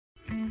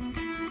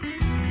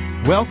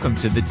Welcome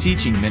to the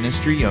teaching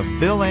ministry of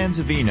Bill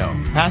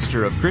Anzavino,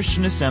 pastor of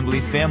Christian Assembly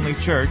Family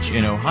Church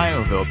in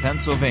Ohioville,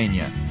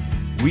 Pennsylvania.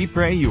 We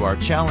pray you are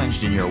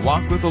challenged in your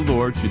walk with the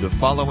Lord through the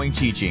following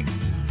teaching.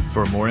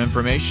 For more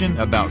information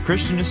about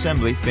Christian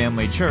Assembly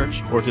Family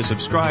Church or to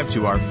subscribe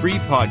to our free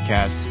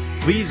podcasts,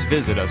 please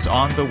visit us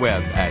on the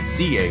web at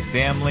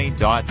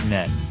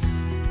cafamily.net.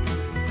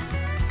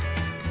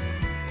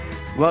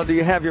 Well, do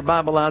you have your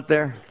Bible out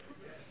there?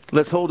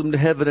 Let's hold them to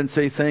heaven and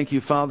say, thank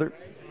you, Father,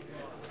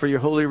 for your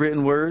holy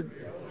written word.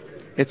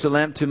 It's a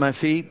lamp to my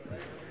feet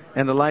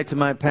and a light to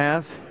my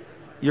path.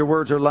 Your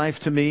words are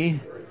life to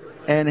me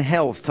and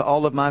health to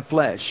all of my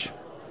flesh.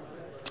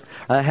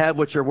 I have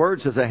what your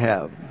word says I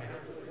have.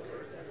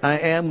 I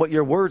am what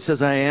your word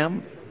says I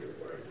am.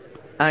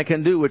 I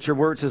can do what your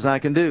word says I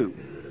can do.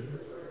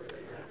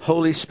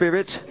 Holy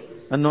Spirit,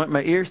 anoint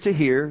my ears to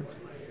hear,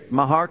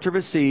 my heart to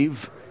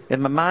receive,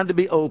 and my mind to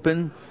be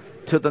open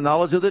to the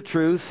knowledge of the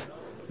truth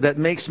that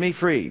makes me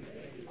free.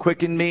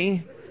 Quicken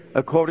me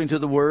according to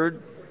the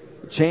word.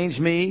 Change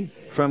me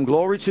from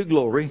glory to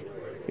glory.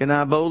 And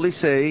I boldly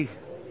say,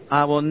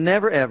 I will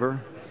never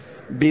ever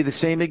be the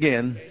same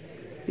again.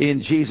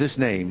 In Jesus'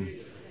 name,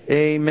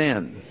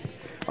 amen.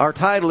 Our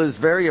title is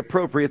very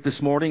appropriate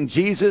this morning,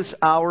 Jesus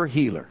our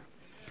Healer.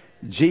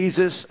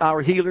 Jesus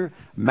our Healer.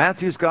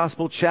 Matthew's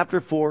Gospel, chapter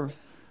 4,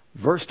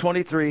 verse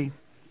 23.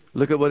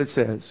 Look at what it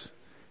says.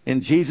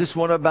 And Jesus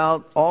went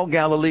about all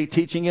Galilee,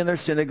 teaching in their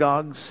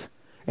synagogues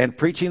and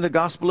preaching the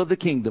gospel of the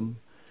kingdom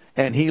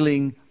and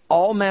healing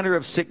all manner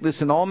of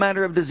sickness and all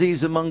manner of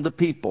disease among the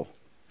people.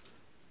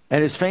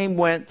 And his fame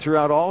went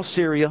throughout all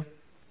Syria.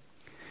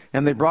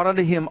 And they brought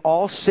unto him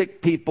all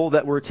sick people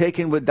that were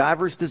taken with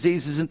divers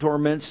diseases and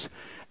torments,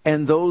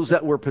 and those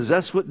that were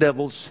possessed with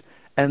devils,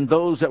 and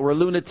those that were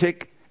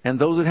lunatic, and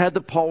those that had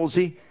the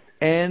palsy,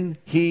 and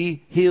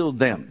he healed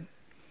them.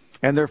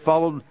 And there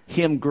followed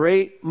him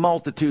great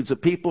multitudes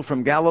of people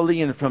from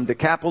Galilee and from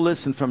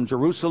Decapolis and from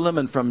Jerusalem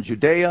and from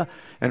Judea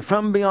and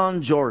from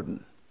beyond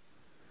Jordan.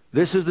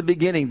 This is the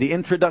beginning, the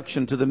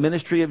introduction to the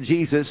ministry of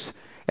Jesus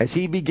as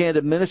he began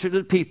to minister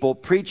to people,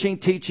 preaching,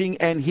 teaching,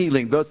 and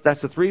healing.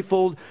 That's the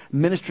threefold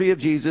ministry of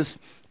Jesus: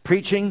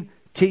 preaching,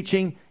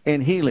 teaching,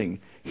 and healing.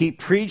 He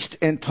preached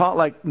and taught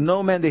like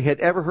no man they had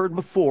ever heard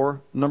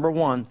before, number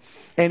one,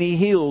 and he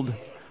healed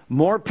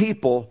more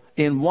people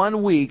in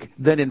 1 week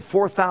than in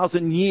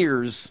 4,000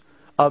 years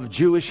of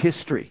Jewish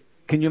history.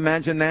 Can you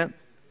imagine that?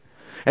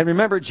 And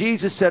remember,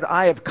 Jesus said,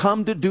 I have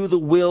come to do the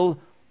will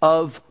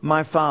of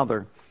my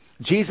Father.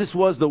 Jesus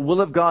was the will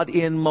of God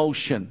in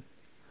motion,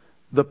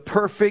 the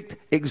perfect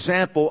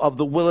example of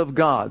the will of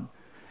God.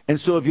 And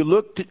so if you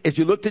look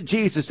at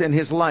Jesus and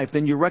his life,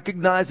 then you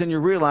recognize and you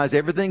realize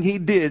everything he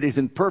did is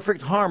in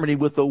perfect harmony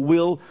with the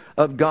will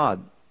of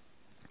God.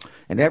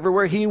 And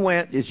everywhere he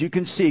went, as you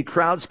can see,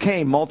 crowds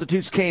came,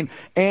 multitudes came,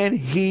 and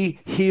he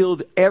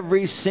healed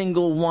every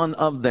single one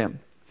of them.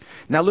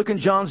 Now look in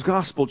John's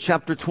Gospel,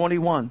 chapter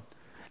 21,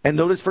 and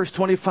notice verse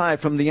 25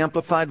 from the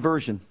Amplified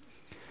Version.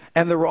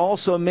 And there were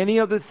also many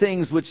other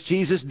things which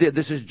Jesus did.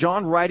 This is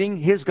John writing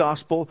his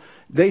Gospel.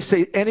 They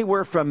say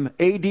anywhere from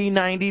AD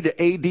 90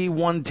 to AD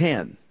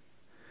 110.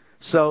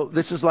 So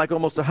this is like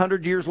almost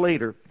 100 years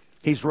later.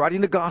 He's writing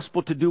the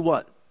Gospel to do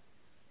what?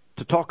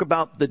 To talk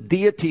about the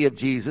deity of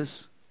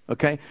Jesus.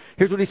 Okay,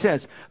 here's what he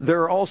says.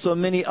 There are also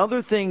many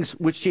other things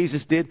which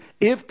Jesus did.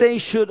 If they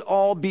should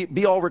all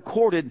be all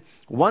recorded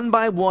one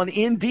by one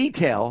in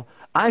detail,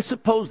 I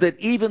suppose that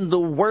even the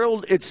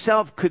world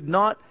itself could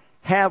not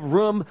have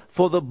room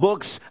for the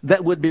books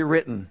that would be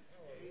written.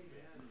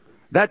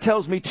 That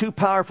tells me two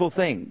powerful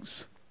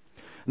things.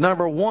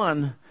 Number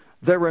one,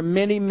 there were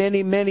many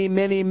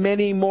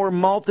more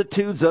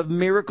multitudes of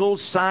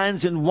miracles,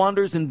 signs, and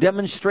wonders and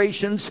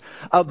demonstrations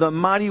of the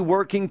mighty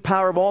working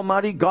power of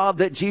Almighty God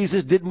that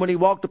Jesus did when he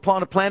walked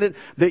upon a planet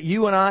that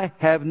you and I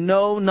have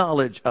no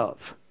knowledge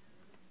of.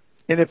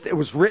 And if it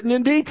was written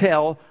in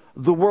detail,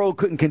 the world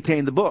couldn't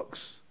contain the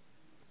books.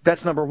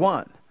 That's number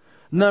one.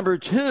 Number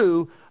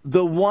two,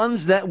 the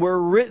ones that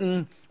were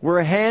written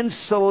were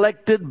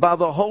hand-selected by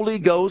the Holy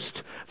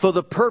Ghost for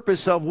the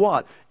purpose of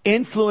what?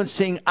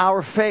 Influencing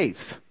our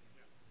faith.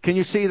 Can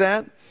you see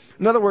that?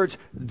 In other words,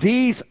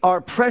 these are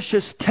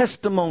precious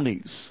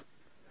testimonies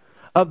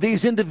of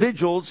these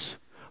individuals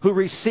who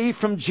received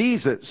from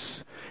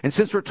Jesus. And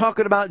since we're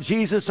talking about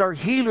Jesus, our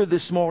healer,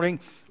 this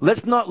morning,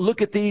 let's not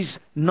look at these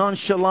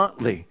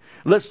nonchalantly.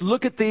 Let's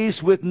look at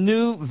these with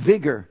new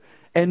vigor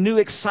and new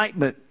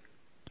excitement.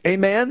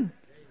 Amen?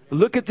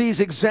 Look at these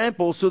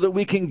examples so that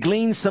we can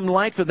glean some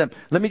light for them.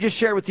 Let me just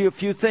share with you a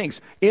few things.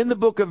 In the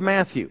book of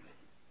Matthew,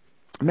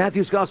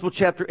 Matthew's Gospel,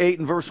 chapter 8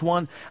 and verse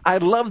 1. I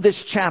love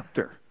this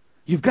chapter.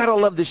 You've got to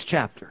love this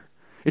chapter.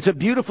 It's a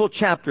beautiful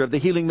chapter of the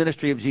healing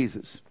ministry of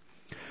Jesus.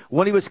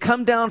 When he was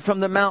come down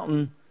from the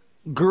mountain,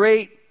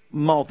 great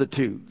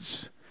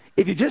multitudes.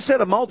 If you just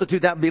said a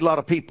multitude, that would be a lot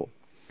of people.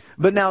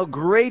 But now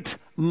great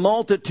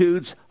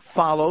multitudes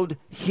followed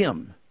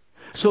him.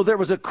 So there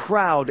was a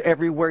crowd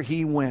everywhere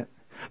he went.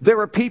 There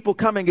were people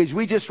coming, as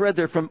we just read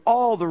there, from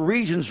all the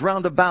regions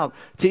round about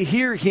to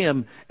hear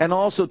him and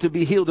also to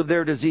be healed of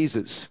their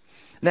diseases.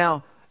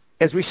 Now,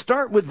 as we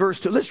start with verse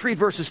 2, let's read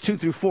verses 2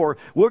 through 4.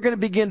 We're going to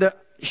begin to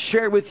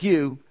share with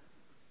you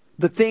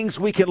the things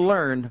we can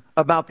learn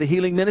about the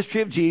healing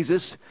ministry of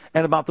Jesus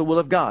and about the will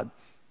of God.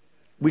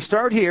 We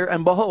start here,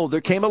 and behold,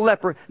 there came a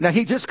leper. Now,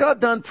 he just got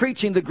done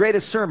preaching the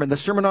greatest sermon, the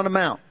Sermon on the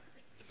Mount.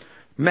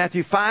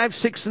 Matthew 5,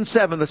 6, and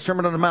 7, the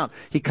Sermon on the Mount.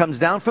 He comes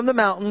down from the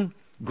mountain,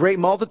 great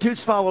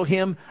multitudes follow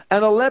him,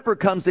 and a leper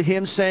comes to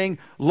him saying,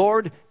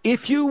 Lord,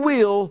 if you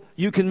will,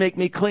 you can make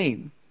me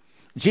clean.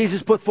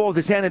 Jesus put forth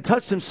his hand and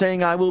touched him,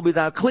 saying, I will be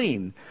thou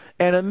clean.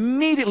 And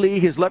immediately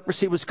his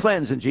leprosy was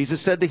cleansed. And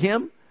Jesus said to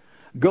him,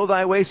 Go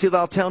thy way, see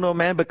thou tell no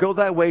man, but go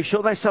thy way,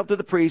 show thyself to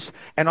the priest,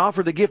 and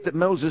offer the gift that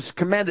Moses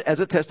commanded as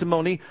a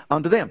testimony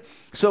unto them.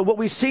 So what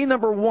we see,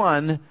 number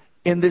one,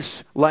 in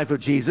this life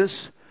of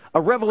Jesus, a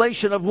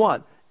revelation of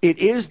what? It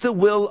is the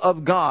will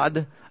of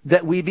God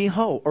that we be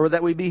whole, or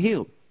that we be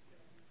healed.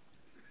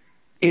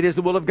 It is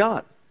the will of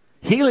God.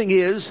 Healing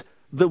is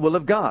the will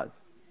of God.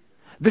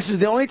 This is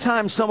the only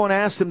time someone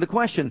asks him the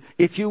question,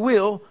 if you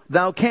will,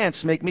 thou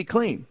canst make me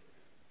clean.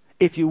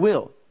 If you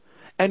will.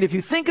 And if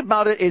you think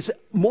about it, it's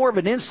more of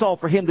an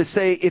insult for him to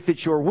say, if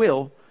it's your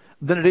will,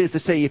 than it is to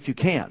say, if you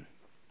can.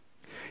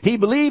 He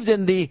believed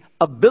in the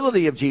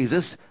ability of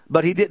Jesus,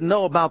 but he didn't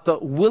know about the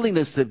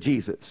willingness of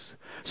Jesus.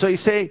 So you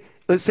say,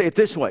 let's say it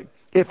this way.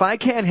 If I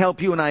can't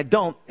help you and I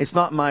don't, it's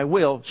not my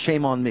will,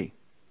 shame on me.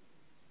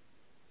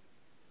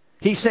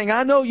 He's saying,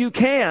 I know you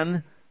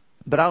can,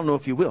 but I don't know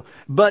if you will.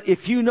 But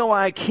if you know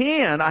I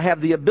can, I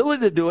have the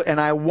ability to do it, and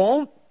I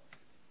won't,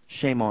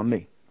 shame on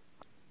me.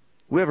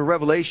 We have a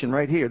revelation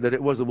right here that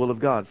it was the will of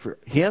God for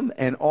him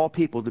and all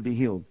people to be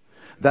healed.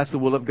 That's the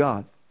will of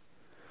God.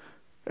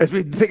 As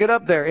we pick it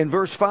up there in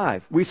verse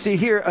 5, we see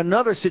here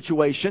another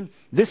situation.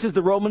 This is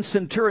the Roman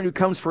centurion who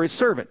comes for his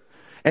servant.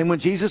 And when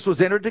Jesus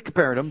was entered to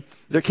Capernaum,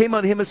 there came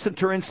unto him a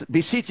centurion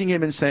beseeching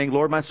him and saying,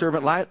 Lord, my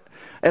servant lieth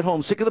at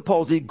home, sick of the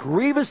palsy,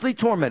 grievously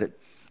tormented.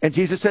 And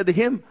Jesus said to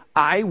him,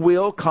 I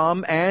will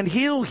come and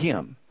heal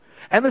him.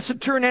 And the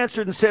centurion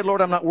answered and said,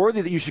 Lord, I'm not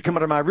worthy that you should come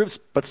under my roofs,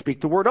 but speak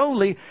the word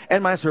only,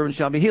 and my servant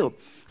shall be healed.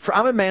 For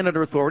I'm a man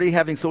under authority,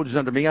 having soldiers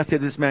under me. I say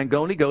to this man,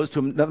 go, and he goes. To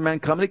another man,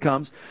 come, and he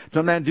comes. To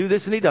another man, do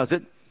this, and he does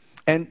it.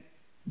 And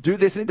do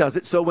this, and he does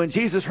it. So when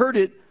Jesus heard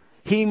it,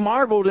 he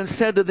marveled and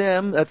said to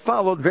them that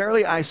followed,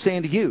 Verily I say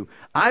unto you,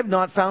 I've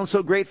not found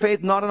so great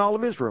faith, not in all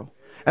of Israel.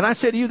 And I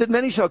say to you that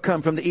many shall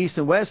come from the east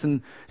and west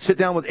and sit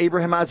down with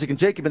Abraham, Isaac, and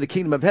Jacob in the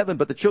kingdom of heaven.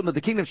 But the children of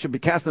the kingdom shall be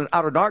cast into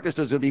outer darkness.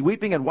 There's going to be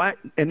weeping and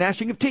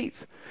gnashing of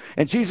teeth.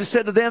 And Jesus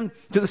said to them,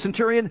 to the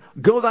centurion,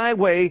 Go thy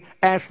way,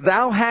 as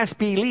thou hast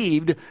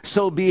believed,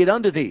 so be it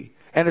unto thee.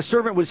 And a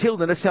servant was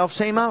healed in the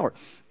selfsame hour.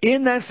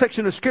 In that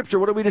section of Scripture,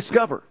 what do we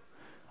discover?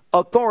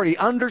 Authority.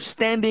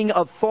 Understanding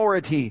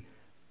authority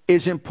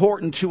is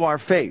important to our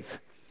faith.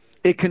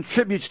 It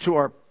contributes to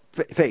our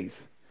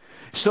faith.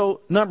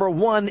 So, number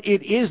one,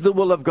 it is the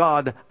will of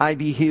God I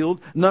be healed.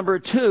 Number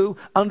two,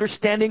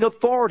 understanding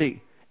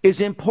authority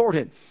is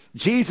important.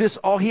 Jesus,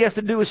 all he has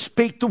to do is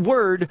speak the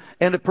word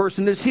and the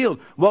person is healed.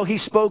 Well, he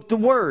spoke the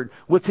word.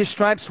 With his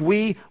stripes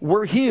we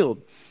were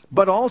healed.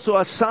 But also,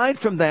 aside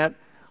from that,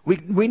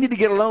 we need to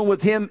get along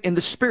with him in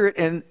the spirit,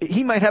 and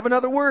he might have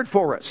another word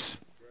for us.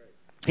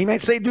 He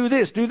might say, do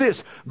this,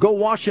 go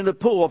wash in the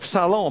pool of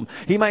Siloam.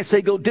 He might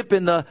say, go dip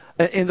in the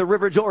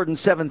river Jordan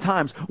 7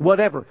 times,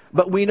 whatever.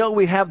 But we know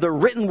we have the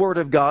written word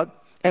of God,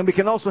 and we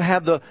can also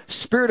have the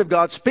Spirit of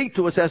God speak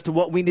to us as to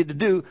what we need to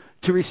do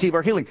to receive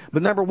our healing.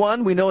 But number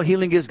one, we know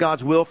healing is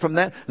God's will from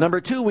that.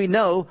 Number two, we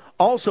know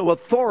also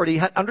authority,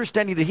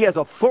 understanding that he has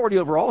authority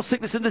over all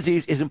sickness and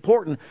disease is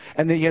important,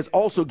 and that he has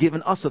also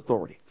given us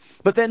authority.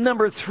 But then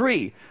number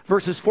 3,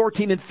 verses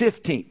 14 and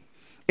 15.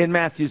 In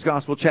Matthew's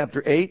Gospel,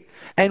 chapter 8.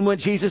 And when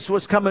Jesus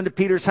was coming to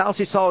Peter's house,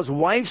 he saw his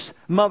wife's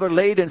mother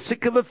laid and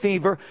sick of a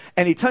fever,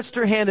 and he touched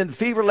her hand, and the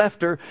fever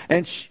left her,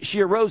 and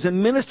she arose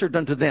and ministered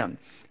unto them.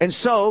 And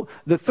so,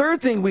 the third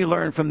thing we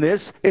learn from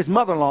this is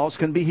mother-in-laws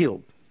can be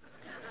healed.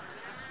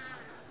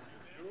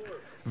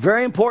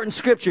 Very important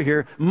scripture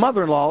here.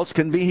 Mother-in-laws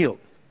can be healed.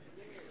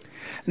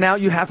 Now,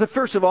 you have to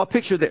first of all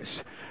picture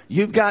this.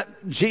 You've got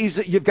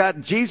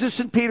Jesus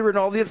and Peter and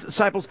all the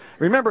disciples.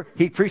 Remember,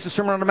 he preached the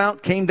Sermon on the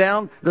Mount, came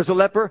down, there's a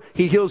leper,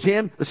 he heals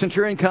him, the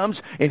centurion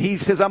comes, and he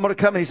says, I'm going to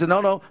come. And he says,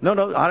 no, you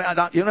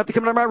don't have to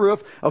come under my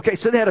roof. Okay,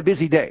 so they had a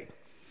busy day.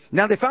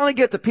 Now they finally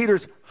get to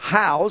Peter's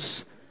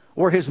house,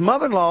 where his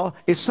mother-in-law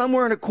is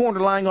somewhere in a corner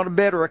lying on a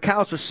bed or a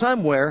couch or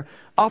somewhere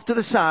off to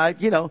the side,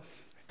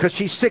 because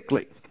she's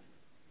sickly.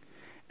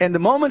 And the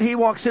moment he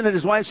walks in and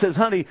his wife says,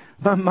 honey,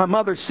 my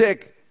mother's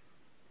sick,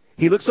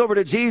 he looks over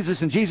to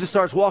Jesus, and Jesus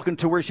starts walking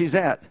to where she's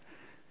at.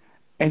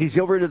 And he's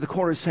over into the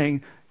corner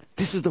saying,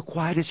 this is the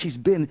quietest she's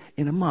been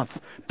in a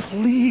month.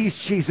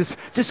 Please, Jesus,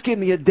 just give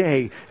me a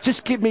day.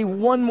 Just give me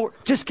one more.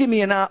 Just give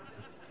me an hour.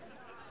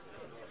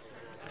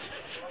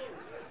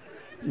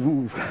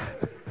 Ooh.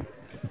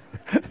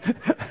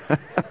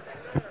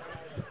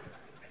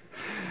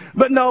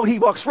 But no, he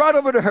walks right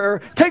over to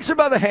her, takes her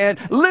by the hand,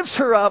 lifts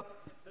her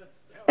up,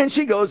 and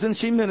she goes and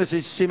she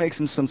ministers. She makes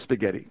him some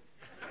spaghetti.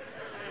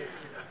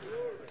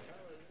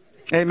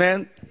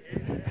 Amen.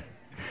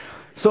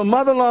 So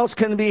mother-in-laws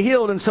can be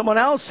healed. And someone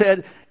else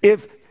said,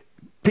 if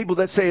people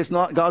that say it's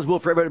not God's will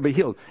for everybody to be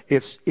healed,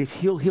 if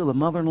he'll heal a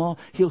mother-in-law,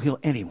 he'll heal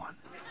anyone.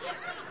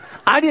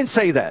 I didn't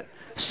say that.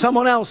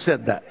 Someone else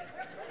said that.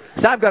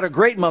 So I've got a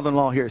great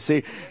mother-in-law here,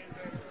 see?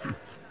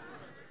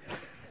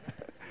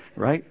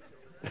 Right?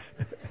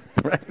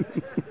 Right?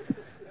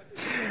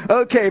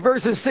 Okay,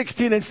 verses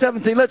 16 and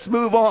 17. Let's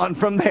move on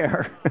from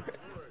there.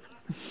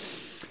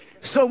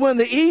 So when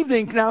the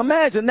evening, now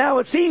imagine, now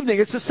it's evening.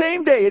 It's the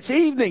same day. It's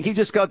evening. He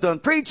just got done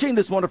preaching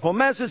this wonderful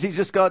message. He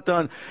just got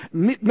done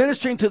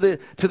ministering to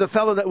the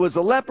fellow that was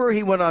a leper.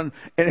 He went on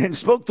and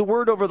spoke the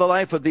word over the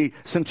life of the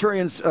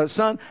centurion's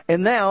son.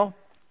 And now,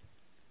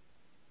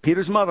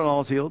 Peter's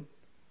mother-in-law is healed.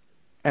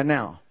 And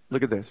now,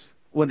 look at this.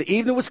 When the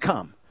evening was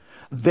come,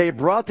 they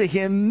brought to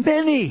him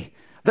many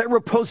that were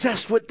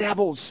possessed with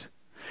devils.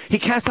 He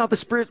cast out the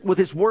spirit with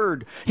his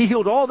word. He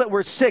healed all that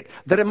were sick,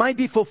 that it might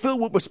be fulfilled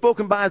what was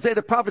spoken by Isaiah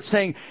the prophet,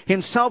 saying,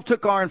 himself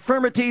took our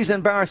infirmities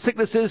and bare our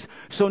sicknesses.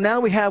 So now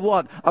we have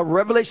what? A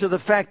revelation of the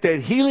fact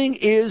that healing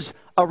is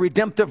a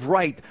redemptive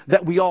right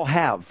that we all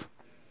have.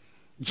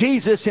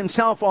 Jesus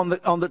himself on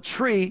the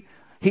tree,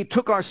 he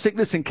took our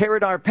sickness and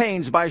carried our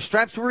pains. By his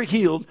stripes we were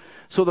healed.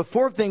 So the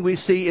fourth thing we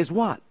see is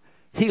what?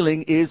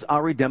 Healing is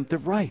our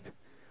redemptive right.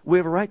 We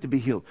have a right to be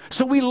healed.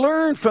 So we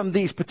learn from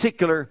these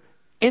particular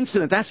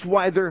incident. That's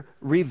why they're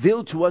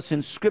revealed to us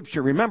in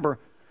Scripture. Remember,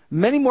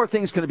 many more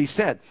things can be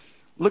said.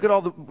 Look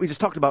at we just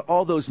talked about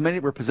all those many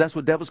that were possessed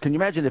with devils. Can you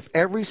imagine if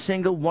every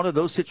single one of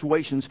those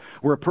situations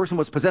where a person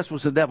was possessed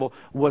with the devil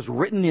was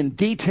written in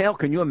detail?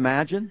 Can you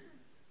imagine?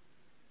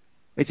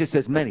 It just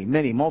says many,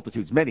 many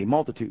multitudes.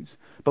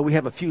 But we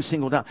have a few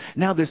singled out.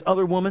 Now this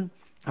other woman,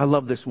 I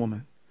love this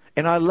woman.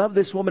 And I love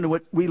this woman and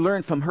what we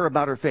learn from her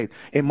about her faith.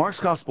 In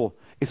Mark's Gospel,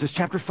 it says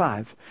chapter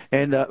 5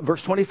 and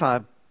verse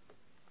 25.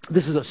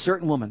 This is a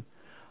certain woman.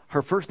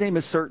 Her first name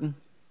is certain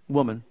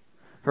woman.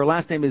 Her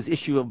last name is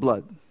issue of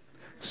blood.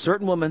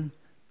 Certain woman,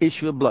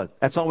 issue of blood.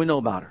 That's all we know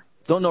about her.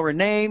 Don't know her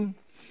name.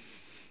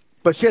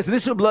 But she has an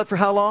issue of blood for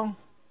how long?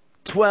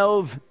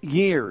 12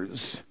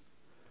 years.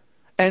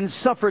 And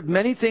suffered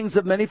many things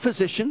of many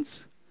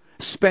physicians.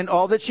 Spent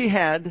all that she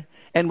had.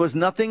 And was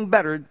nothing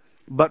bettered,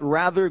 but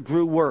rather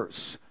grew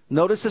worse.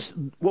 Notice this,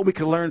 what we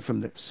can learn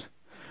from this.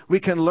 We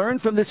can learn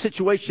from this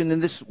situation in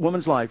this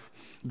woman's life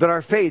that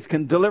our faith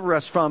can deliver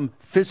us from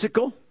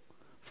physical,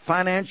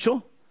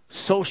 financial,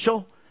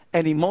 social,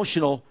 and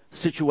emotional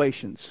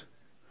situations,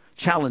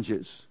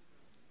 challenges.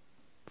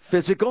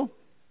 Physical,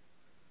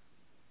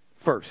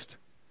 first.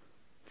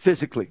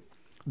 Physically.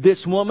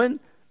 This woman,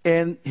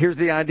 and here's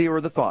the idea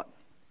or the thought.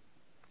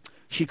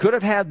 She could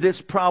have had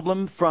this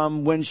problem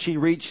from when she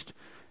reached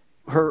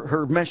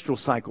her menstrual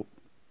cycle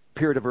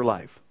period of her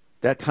life,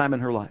 that time in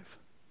her life.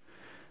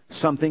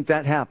 Something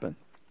that happened,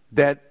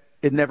 that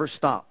it never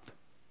stopped.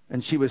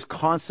 And she was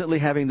constantly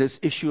having this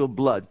issue of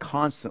blood,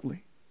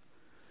 constantly.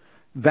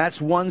 That's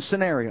one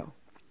scenario.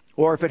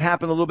 Or if it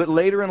happened a little bit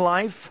later in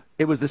life,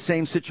 it was the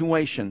same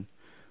situation.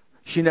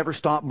 She never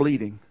stopped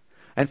bleeding.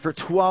 And for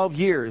 12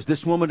 years,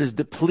 this woman is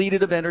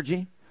depleted of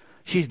energy.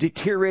 She's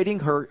deteriorating.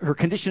 Her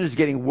condition is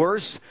getting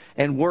worse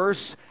and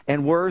worse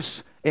and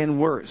worse and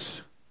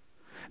worse.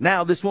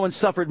 Now, this woman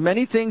suffered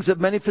many things of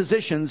many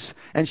physicians,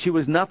 and she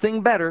was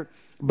nothing better,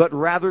 but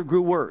rather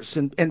grew worse.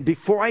 And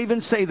before I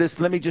even say this,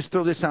 let me just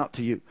throw this out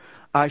to you.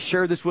 I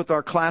shared this with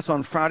our class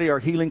on Friday, our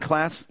healing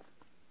class.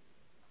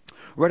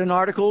 Read an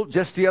article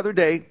just the other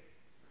day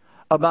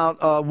about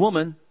a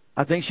woman,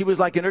 I think she was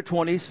like in her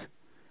 20s,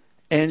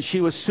 and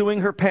she was suing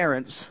her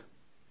parents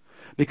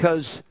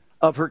because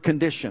of her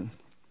condition.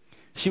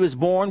 She was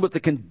born with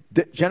a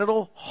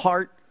congenital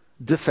heart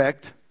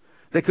defect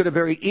that could have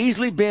very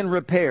easily been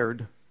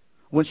repaired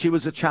when she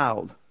was a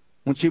child,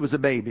 when she was a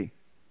baby.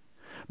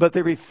 But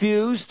they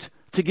refused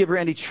to give her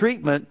any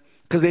treatment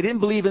because they didn't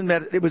believe in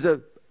it was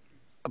a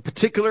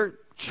particular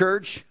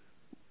church,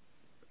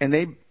 and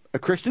a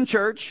Christian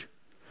church.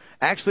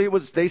 Actually,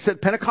 they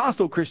said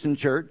Pentecostal Christian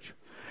church,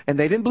 and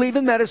they didn't believe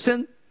in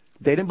medicine.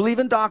 They didn't believe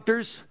in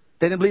doctors.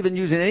 They didn't believe in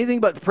using anything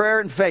but prayer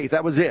and faith.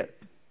 That was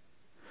it.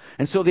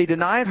 And so they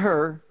denied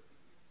her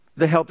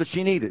the help that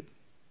she needed.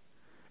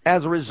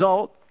 As a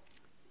result,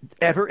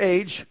 at her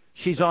age,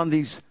 she's on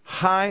these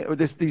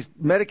these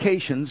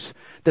medications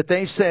that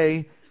they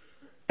say,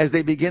 as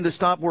they begin to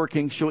stop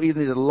working, she'll either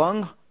need a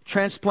lung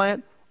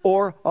transplant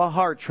or a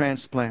heart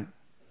transplant.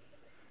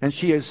 And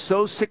she is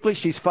so sickly,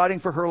 she's fighting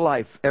for her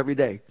life every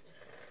day.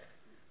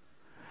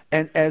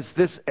 And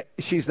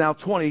she's now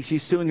 20,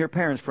 she's suing her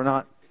parents for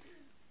not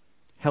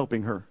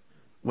helping her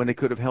when they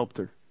could have helped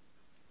her.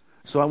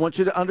 So I want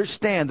you to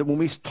understand that when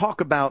we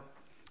talk about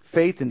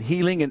faith and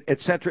healing and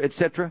et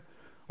cetera,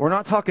 we're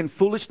not talking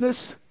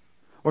foolishness.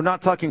 We're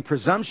not talking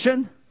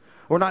presumption.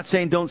 We're not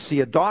saying don't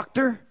see a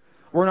doctor.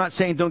 We're not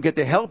saying don't get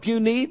the help you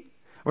need.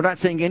 We're not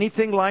saying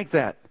anything like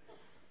that.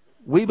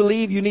 We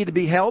believe you need to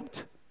be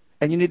helped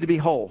and you need to be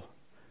whole.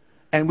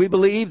 And we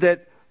believe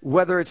that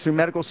whether it's through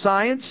medical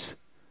science,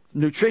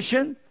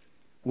 nutrition,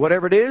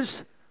 whatever it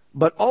is,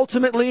 but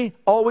ultimately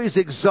always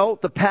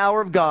exalt the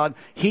power of God.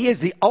 He is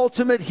the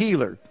ultimate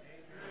healer.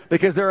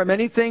 Because there are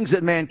many things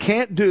that man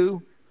can't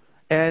do,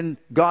 and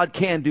God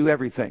can do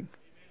everything.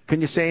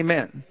 Can you say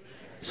amen?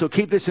 So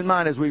keep this in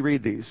mind as we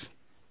read these.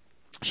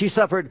 She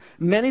suffered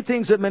many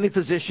things of many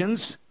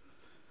physicians,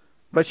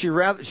 but she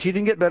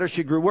didn't get better,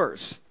 she grew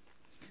worse.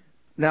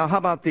 Now, how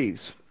about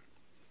these?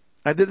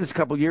 I did this a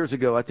couple years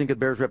ago. I think it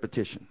bears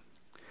repetition.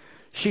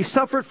 She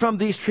suffered from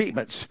these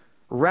treatments.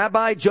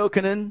 Rabbi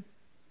Jochanan,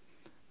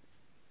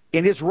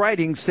 in his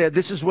writings, said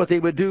this is what they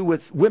would do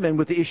with women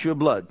with the issue of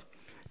blood.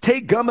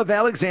 Take gum of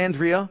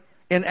Alexandria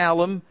and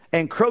alum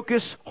and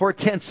crocus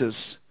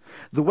hortensis,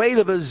 the weight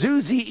of a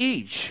zuzi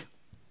each.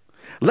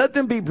 Let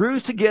them be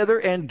bruised together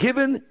and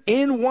given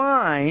in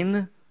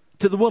wine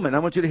to the woman. I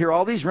want you to hear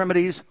all these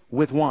remedies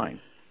with wine.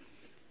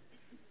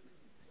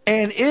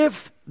 And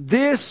if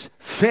this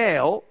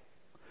fail,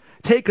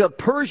 take up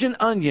Persian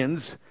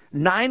onions,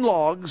 9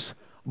 logs,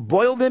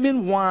 boil them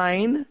in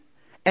wine,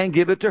 and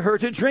give it to her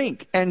to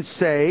drink, and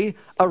say,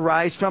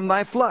 arise from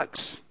thy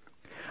flux.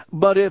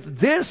 But if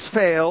this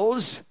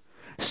fails,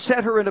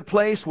 set her in a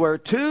place where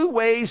 2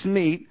 ways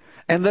meet,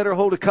 and let her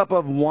hold a cup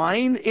of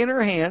wine in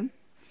her hand,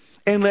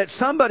 and let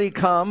somebody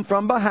come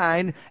from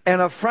behind and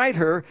affright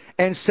her,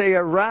 and say,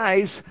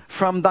 arise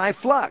from thy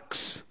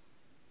flux.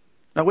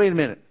 Now, wait a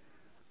minute.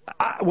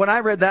 When I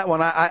read that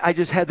one, I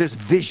just had this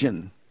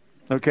vision,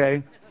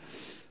 okay?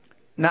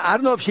 Now, I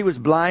don't know if she was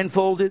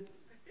blindfolded.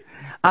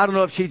 I don't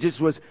know if she just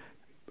was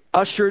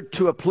ushered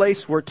to a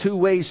place where 2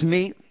 ways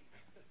meet,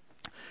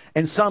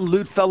 and some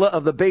lewd fella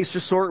of the baser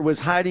sort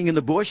was hiding in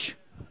the bush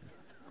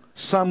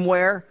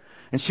somewhere,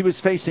 and she was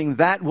facing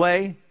that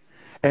way,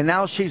 and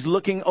now she's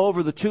looking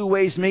over the 2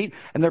 ways meet,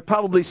 and they're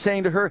probably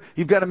saying to her,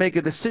 you've got to make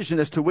a decision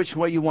as to which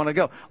way you want to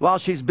go. While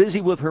she's busy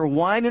with her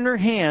wine in her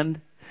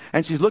hand,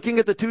 and she's looking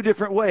at the 2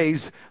 different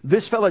ways,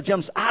 this fella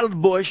jumps out of the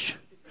bush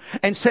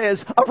and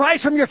says,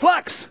 arise from your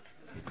flux.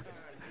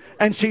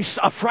 And she's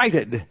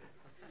affrighted.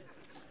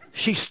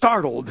 She's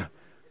startled.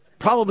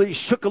 Probably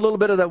shook a little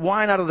bit of that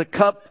wine out of the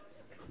cup.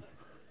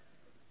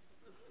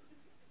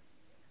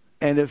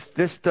 And if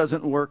this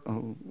doesn't work,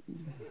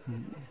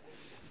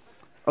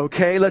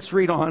 okay, let's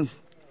read on.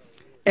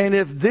 And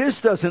if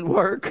this doesn't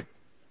work,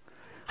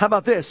 how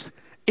about this?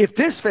 If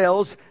this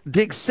fails,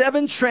 dig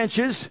 7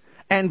 trenches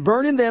and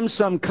burn in them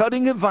some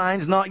cutting of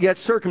vines not yet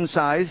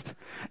circumcised,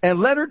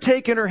 and let her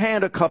take in her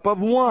hand a cup of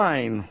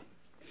wine.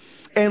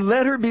 And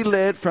let her be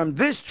led from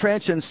this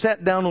trench and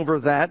set down over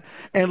that,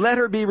 and let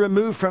her be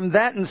removed from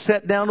that and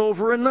set down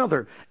over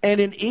another.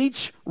 And in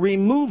each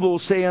removal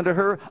say unto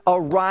her,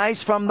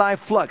 arise from thy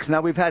flux.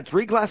 Now we've had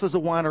 3 glasses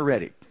of wine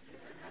already.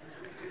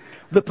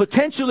 The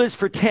potential is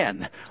for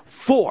 10,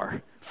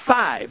 4,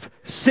 5,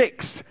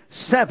 6,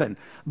 7.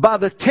 By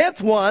the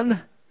 10th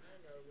one,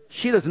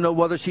 she doesn't know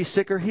whether she's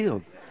sick or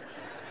healed.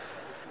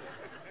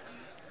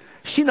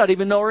 She not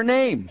even know her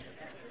name.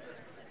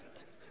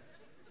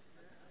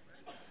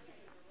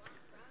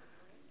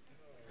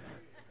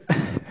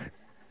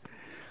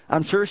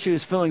 I'm sure she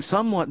was feeling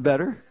somewhat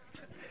better.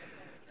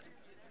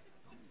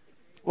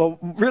 Well,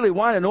 really,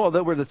 wine and oil,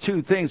 that were the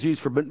 2 things used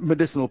for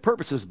medicinal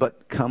purposes,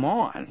 but come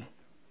on.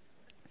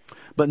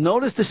 But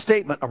notice the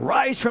statement,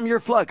 arise from your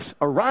flux,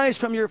 arise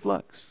from your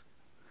flux.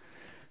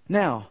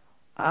 Now,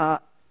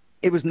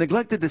 it was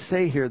neglected to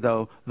say here,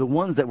 though, the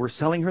ones that were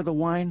selling her the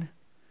wine,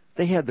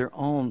 they had their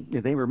own,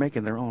 they were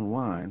making their own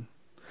wine,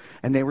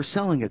 and they were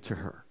selling it to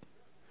her.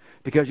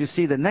 Because you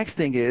see, the next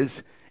thing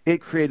is,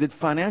 it created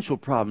financial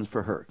problems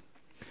for her.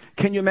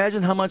 Can you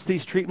imagine how much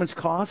these treatments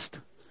cost?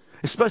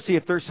 Especially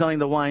if they're selling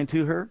the wine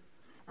to her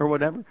or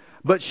whatever.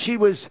 But she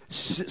was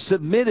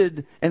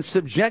submitted and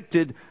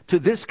subjected to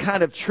this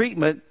kind of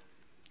treatment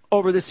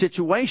over this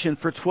situation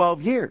for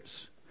 12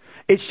 years.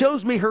 It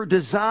shows me her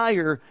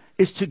desire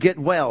is to get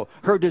well.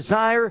 Her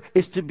desire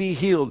is to be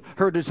healed.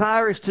 Her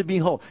desire is to be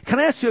whole. Can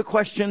I ask you a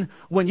question?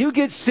 When you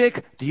get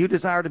sick, do you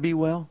desire to be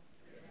well?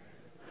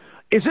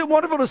 Is it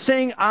wonderful to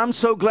sing, I'm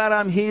so glad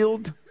I'm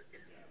healed?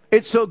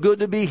 It's so good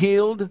to be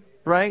healed,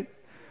 right?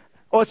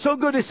 Oh, it's so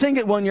good to sing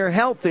it when you're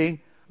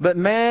healthy. But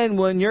man,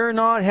 when you're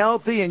not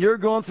healthy and you're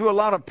going through a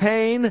lot of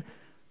pain,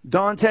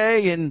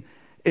 Dante, and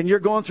you're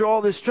going through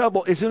all this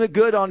trouble, isn't it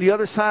good on the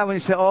other side when you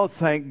say, oh,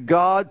 thank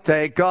God,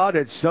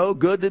 it's so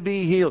good to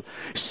be healed.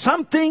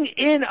 Something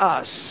in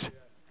us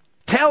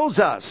tells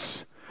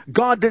us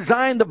God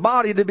designed the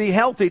body to be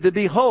healthy, to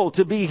be whole,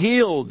 to be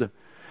healed.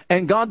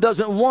 And God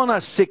doesn't want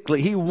us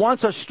sickly. He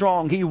wants us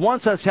strong. He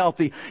wants us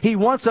healthy. He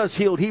wants us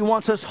healed. He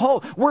wants us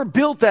whole. We're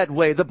built that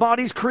way. The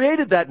body's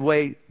created that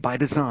way by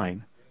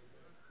design.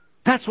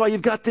 That's why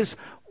you've got this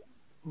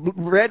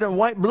red and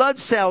white blood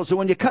cells. So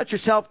when you cut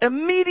yourself,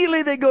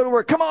 immediately they go to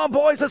work. Come on,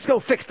 boys, let's go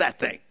fix that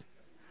thing.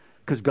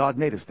 Because God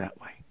made us that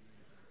way.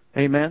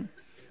 Amen?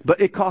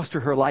 But it cost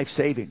her life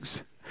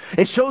savings.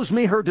 It shows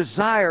me her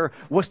desire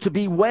was to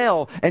be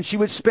well, and she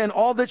would spend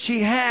all that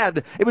she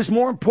had. It was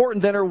more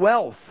important than her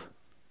wealth.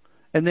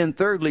 And then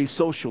thirdly,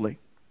 socially.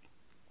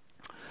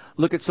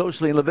 Look at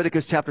socially in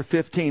Leviticus chapter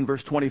 15,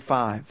 verse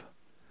 25.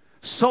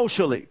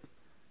 Socially.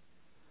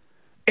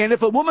 And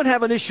if a woman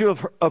have an issue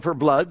of her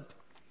blood,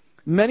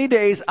 many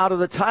days out of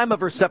the time of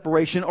her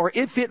separation, or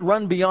if it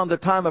run beyond the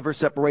time of her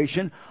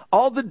separation,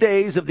 all the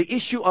days of the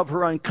issue of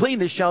her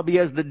uncleanness shall be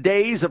as the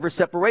days of her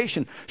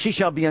separation. She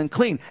shall be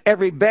unclean.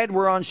 Every bed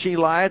whereon she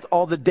lieth,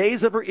 all the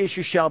days of her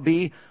issue shall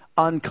be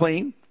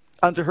unclean.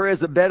 Unto her as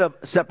the bed of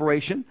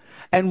separation.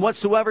 And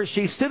whatsoever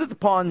she sitteth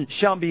upon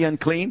shall be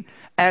unclean,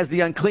 as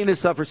the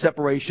uncleanness of her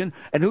separation.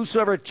 And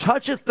whosoever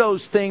toucheth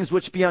those things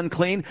which be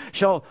unclean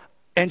shall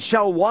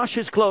wash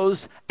his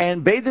clothes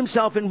and bathe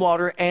himself in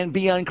water and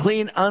be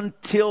unclean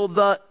until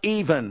the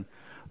even.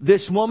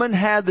 This woman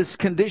had this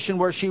condition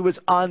where she was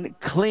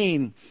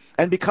unclean.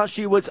 And because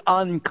she was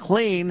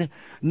unclean,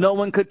 no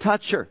one could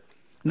touch her.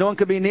 No one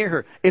could be near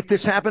her. If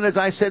this happened, as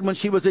I said, when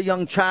she was a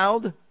young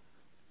child,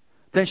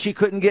 then she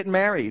couldn't get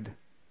married.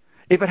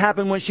 If it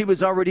happened when she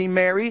was already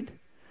married,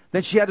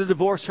 then she had to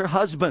divorce her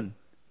husband.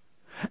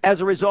 As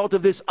a result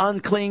of this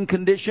unclean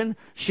condition,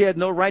 she had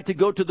no right to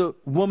go to the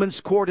woman's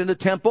court in the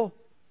temple,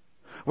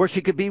 where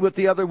she could be with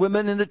the other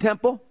women in the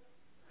temple.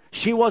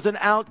 She was an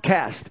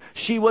outcast.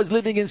 She was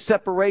living in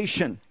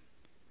separation.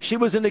 She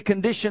was in a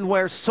condition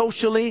where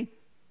socially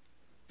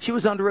she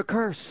was under a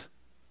curse.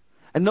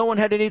 And no one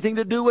had anything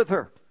to do with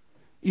her.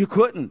 You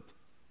couldn't.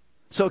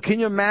 So can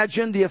you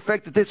imagine the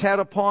effect that this had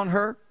upon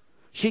her?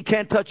 She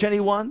can't touch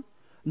anyone.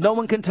 No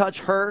one can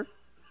touch her.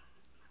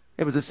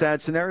 It was a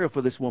sad scenario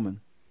for this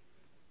woman.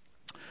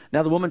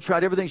 Now the woman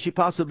tried everything she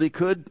possibly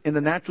could in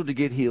the natural to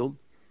get healed,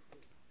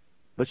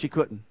 but she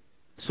couldn't.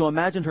 So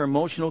imagine her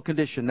emotional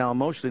condition. Now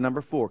emotionally,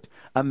 number 4.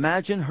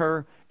 Imagine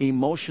her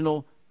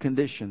emotional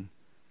condition.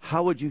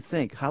 How would you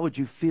think? How would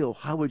you feel?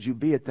 How would you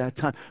be at that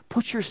time?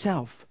 Put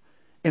yourself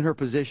in her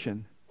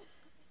position.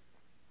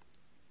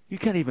 You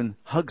can't even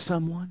hug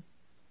someone.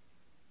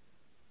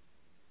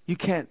 You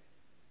can't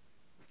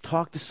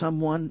talk to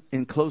someone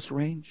in close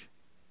range.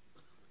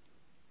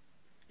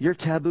 You're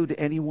taboo to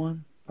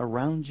anyone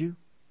around you.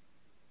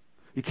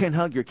 You can't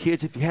hug your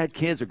kids if you had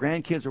kids or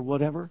grandkids or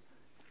whatever.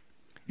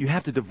 You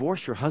have to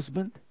divorce your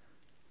husband.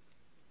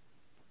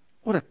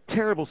 What a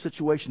terrible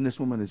situation this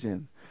woman is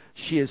in.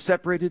 She is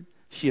separated.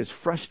 She is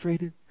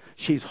frustrated.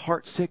 She's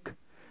heartsick.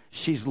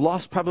 She's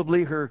lost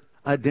probably her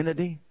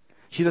identity.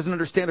 She doesn't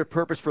understand her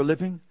purpose for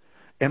living.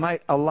 Am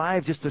I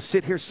alive just to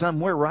sit here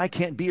somewhere where I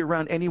can't be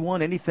around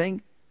anyone,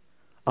 anything?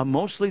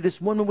 Emotionally, this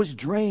woman was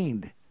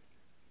drained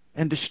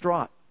and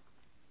distraught.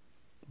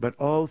 But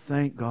oh,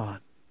 thank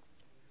God.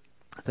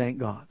 Thank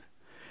God.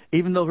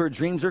 Even though her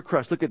dreams are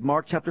crushed. Look at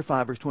Mark chapter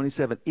 5, verse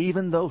 27.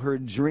 Even though her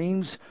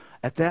dreams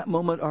at that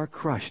moment are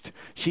crushed.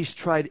 She's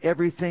tried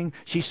everything.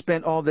 She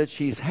spent all that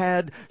she's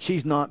had.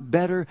 She's not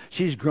better.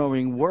 She's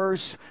growing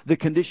worse. The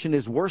condition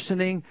is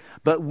worsening.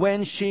 But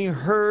when she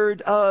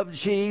heard of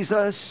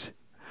Jesus...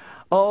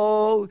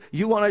 Oh,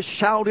 you want to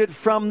shout it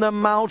from the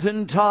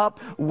mountaintop.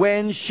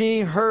 When she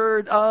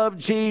heard of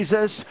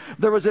Jesus,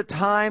 there was a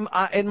time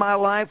in my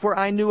life where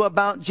I knew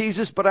about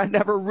Jesus, but I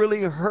never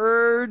really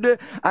heard.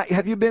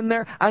 Have you been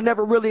there? I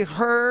never really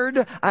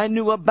heard. I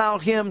knew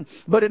about him,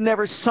 but it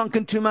never sunk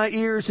into my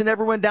ears and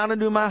never went down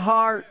into my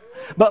heart.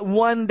 But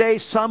one day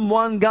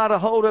someone got a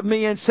hold of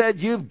me and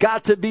said, you've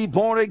got to be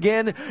born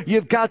again.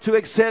 You've got to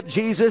accept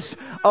Jesus.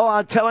 Oh,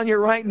 I'm telling you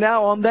right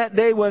now, on that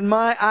day when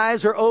my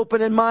eyes are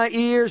open and my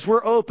ears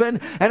were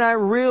open and I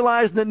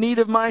realized the need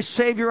of my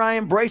Savior, I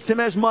embraced him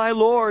as my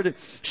Lord.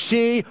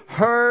 She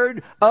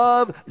heard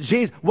of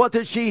Jesus. What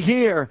did she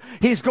hear?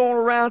 He's going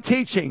around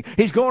teaching.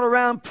 He's going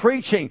around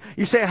preaching.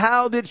 You say,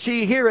 how did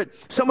she hear it?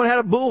 Someone had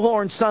a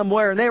bullhorn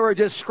somewhere and they were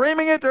just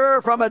screaming it to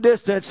her from a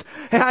distance.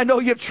 And I know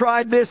you've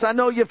tried this. I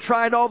know you've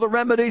tried all the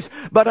remedies,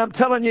 but I'm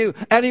telling you,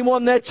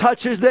 anyone that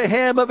touches the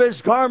hem of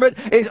his garment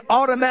is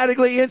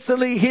automatically,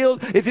 instantly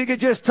healed if you could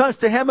just touch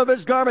the hem of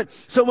his garment.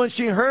 So when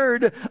she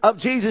heard of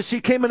Jesus,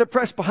 she came in to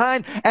press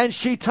behind and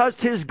she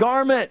touched his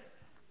garment.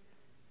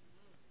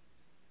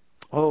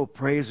 Oh,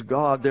 praise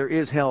God, there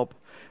is help.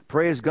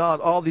 Praise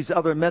God, all these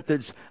other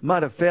methods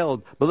might have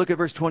failed, but look at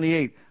verse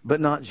 28, but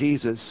not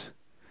Jesus.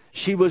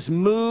 She was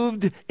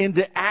moved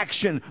into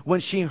action when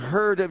she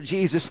heard of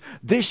Jesus.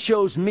 This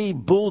shows me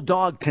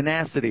bulldog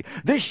tenacity.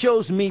 This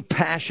shows me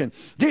passion.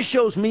 This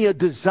shows me a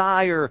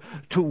desire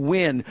to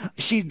win.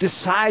 She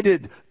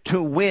decided to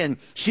win.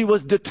 She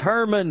was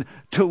determined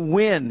to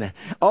win.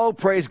 Oh,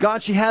 praise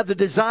God. She had the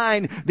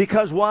design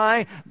because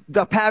why?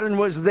 The pattern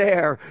was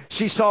there.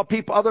 She saw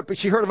people,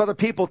 she heard of other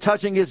people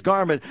touching his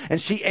garment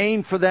and she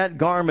aimed for that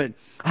garment.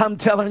 I'm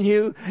telling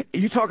you,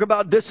 you talk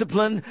about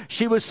discipline.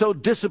 She was so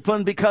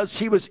disciplined because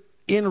she was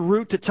en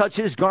route to touch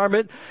his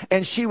garment,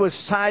 and she was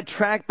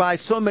sidetracked by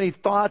so many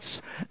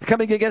thoughts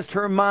coming against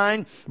her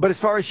mind. But as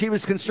far as she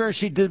was concerned,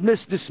 she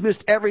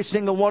dismissed every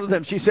single one of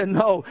them. She said,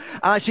 no.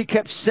 She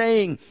kept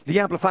saying, the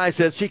Amplified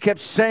says, she kept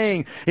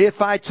saying,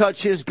 if I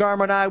touch his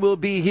garment, I will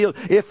be healed.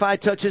 If I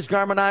touch his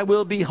garment, I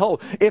will be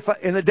whole.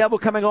 And the devil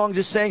coming along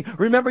just saying,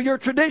 remember your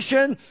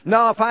tradition.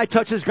 No, if I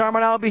touch his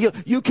garment, I'll be healed.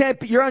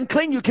 You're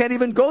unclean. You can't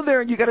even go there,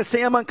 and you got to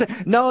say I'm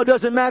unclean. No, it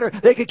doesn't matter.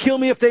 They could kill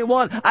me if they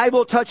want. I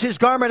will touch his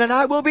garment, and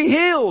I will be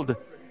healed.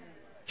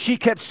 She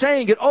kept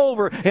saying it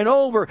over and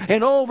over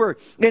and over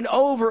and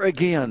over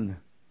again.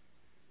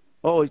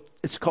 Oh,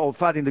 it's called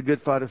fighting the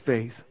good fight of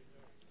faith.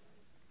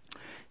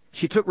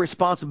 She took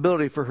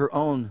responsibility for her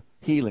own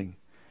healing.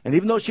 And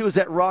even though she was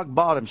at rock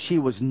bottom, she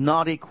was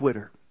not a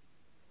quitter.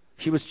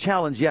 She was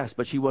challenged, yes,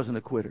 but she wasn't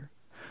a quitter.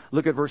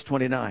 Look at verse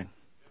 29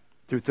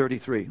 through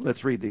 33.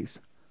 Let's read these.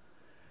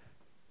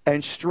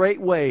 And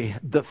straightway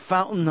the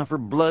fountain of her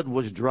blood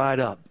was dried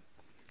up,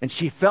 and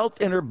she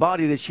felt in her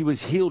body that she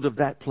was healed of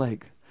that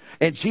plague.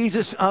 And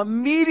Jesus,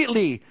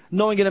 immediately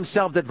knowing in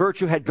himself that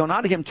virtue had gone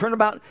out of him, turned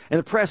about in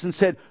the press and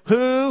said,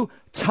 "Who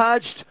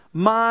touched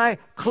my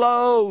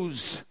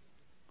clothes?"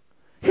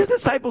 His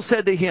disciples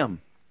said to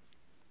him,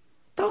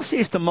 "Thou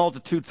seest the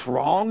multitude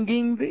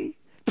thronging thee,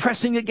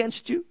 pressing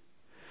against you,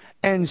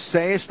 and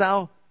sayest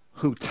thou,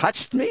 Who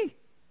touched me?"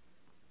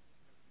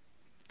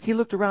 He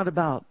looked around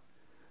about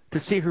to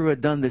see who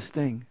had done this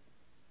thing.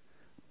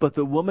 But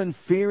the woman,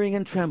 fearing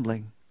and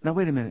trembling. Now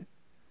wait a minute.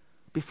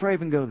 Before I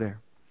even go there.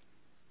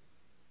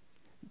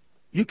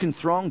 You can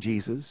throng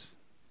Jesus.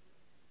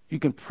 You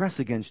can press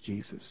against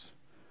Jesus,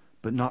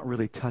 but not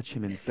really touch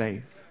him in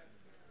faith.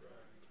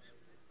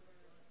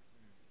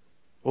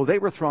 Well, they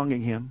were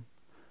thronging him.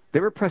 They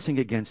were pressing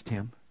against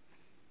him.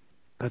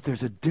 But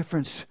there's a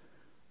difference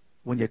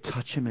when you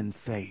touch him in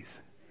faith.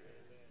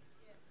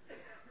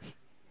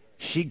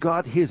 She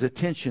got his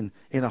attention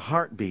in a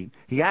heartbeat.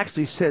 He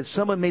actually said,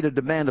 "Someone made a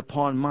demand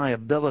upon my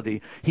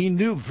ability." He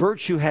knew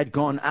virtue had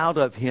gone out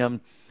of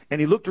him, and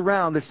he looked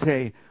around to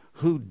say,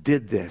 "Who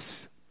did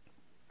this?"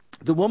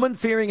 The woman,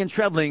 fearing and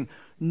trembling,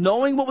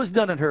 knowing what was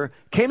done in her,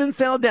 came and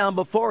fell down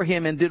before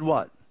him and did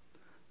what?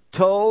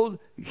 Told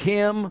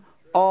him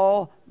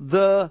all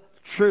the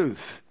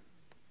truth.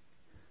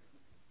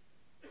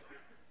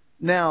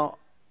 Now,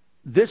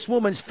 this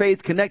woman's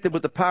faith connected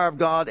with the power of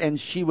God, and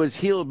she was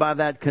healed by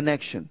that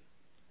connection.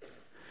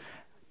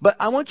 But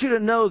I want you to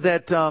know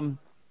that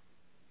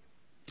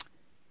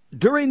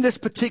during this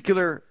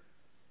particular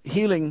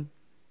healing,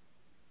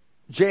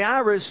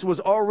 Jairus was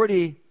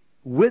already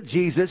with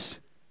Jesus,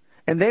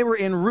 and they were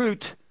en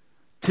route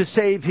to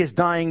save his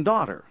dying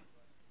daughter.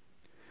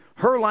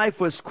 Her life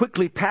was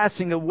quickly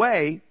passing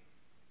away,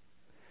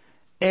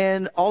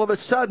 and all of a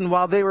sudden,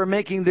 while they were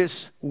making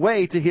this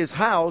way to his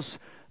house,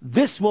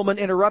 this woman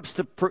interrupts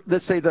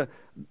let's say the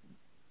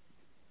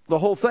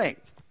whole thing.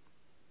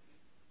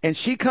 And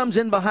she comes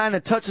in behind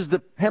and touches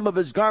the hem of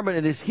his garment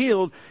and is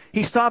healed.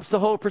 He stops the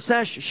whole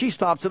procession. She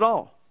stops it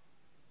all.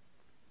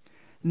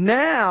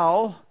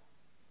 Now,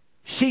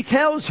 she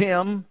tells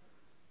him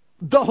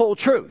the whole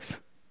truth.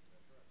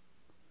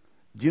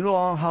 Do you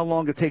know how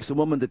long it takes a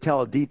woman to tell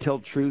a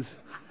detailed truth?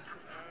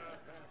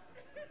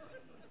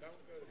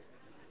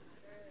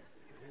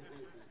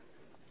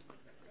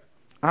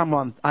 I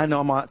know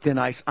I'm on thin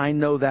ice. I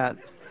know that.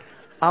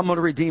 I'm going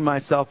to redeem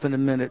myself in a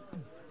minute.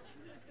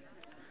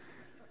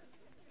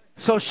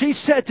 So she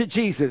said to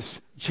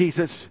Jesus,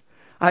 "Jesus,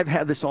 I've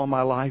had this all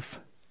my life,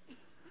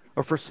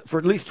 or for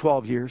at least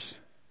 12 years.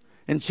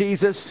 And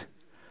Jesus,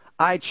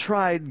 I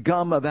tried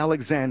gum of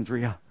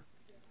Alexandria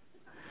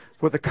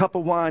with a cup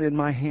of wine in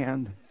my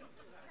hand.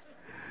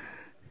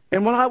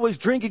 And when I was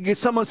drinking it,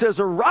 someone says,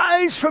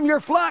 'Arise from your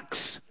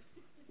flux.'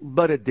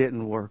 But it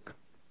didn't work.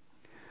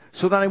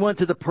 So then I went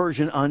to the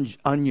Persian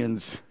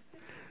onions,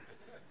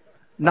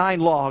 9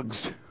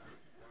 logs.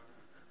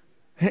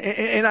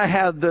 And I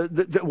had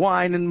the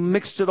wine and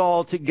mixed it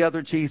all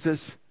together,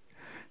 Jesus.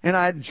 And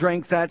I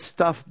drank that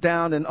stuff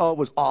down, and it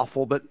was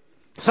awful. But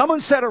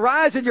someone said,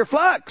 'Arise in your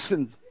flux.'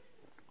 And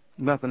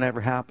nothing ever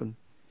happened.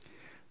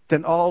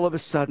 Then all of a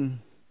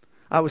sudden,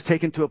 I was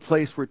taken to a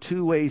place where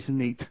 2 ways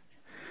meet.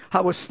 I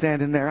was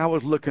standing there. I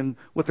was looking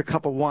with a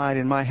cup of wine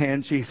in my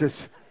hand,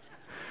 Jesus.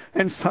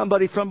 And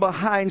somebody from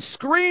behind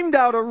screamed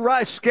out,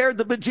 'Arise!' Scared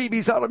the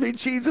bejeebies out of me,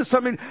 Jesus.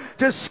 I mean,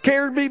 just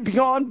scared me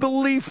beyond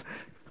belief.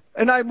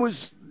 And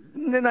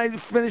then I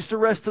finished the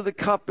rest of the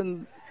cup,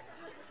 and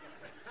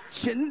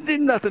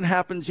nothing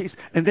happened, Jesus.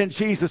 And then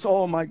Jesus,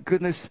 oh my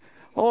goodness,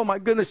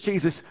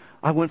 Jesus.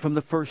 I went from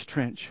the first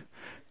trench.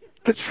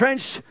 The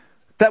trench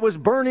that was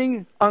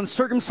burning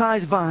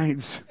uncircumcised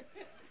vines.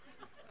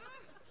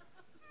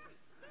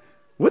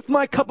 With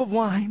my cup of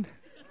wine.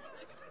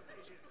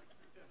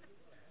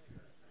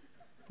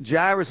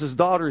 Jairus'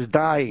 daughter is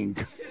dying.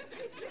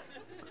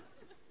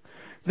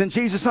 Then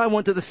Jesus, I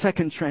went to the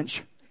second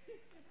trench.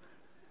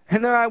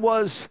 And there I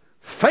was,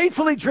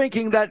 faithfully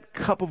drinking that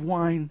cup of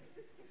wine.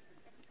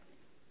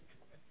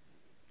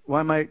 Why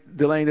am I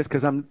delaying this?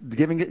 Because I'm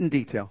giving it in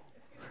detail.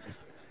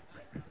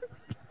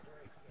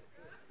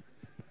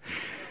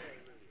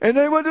 And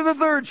then I went to the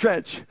third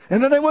trench.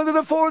 And then I went to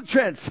the fourth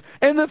trench.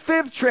 And the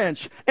fifth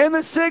trench. And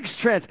the sixth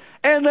trench.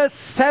 And the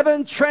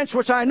seventh trench,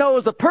 which I know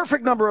is the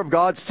perfect number of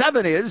God.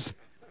 7 is.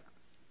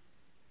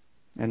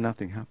 And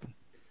nothing happened.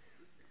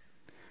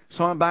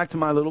 So I'm back to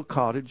my little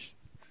cottage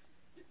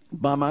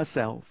by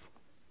myself.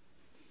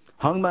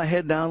 Hung my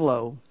head down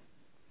low.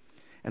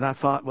 And I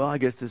thought, well, I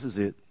guess this is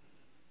it.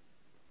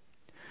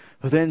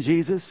 But then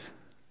Jesus,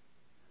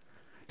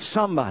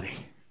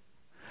 somebody,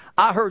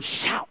 I heard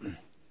shouting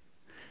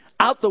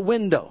out the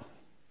window.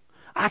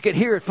 I could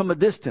hear it from a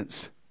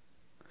distance.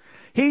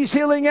 He's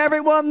healing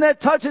everyone that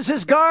touches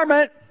his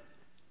garment.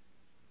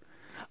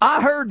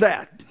 I heard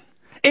that.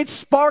 It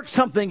sparked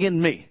something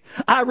in me.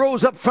 I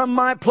rose up from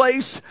my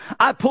place.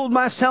 I pulled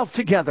myself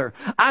together.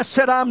 I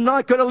said, I'm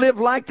not going to live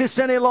like this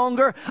any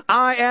longer.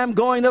 I am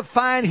going to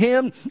find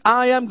him.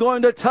 I am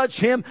going to touch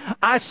him.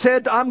 I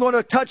said, I'm going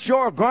to touch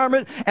your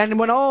garment. And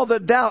when all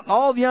the doubt, and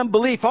all the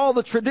unbelief, all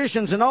the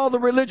traditions, and all the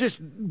religious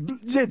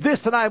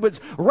this that I was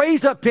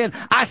raised up in,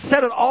 I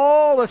set it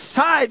all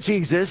aside,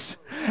 Jesus.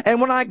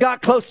 And when I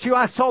got close to you,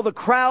 I saw the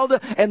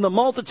crowd and the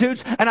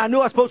multitudes, and I knew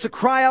I was supposed to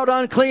cry out,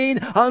 unclean,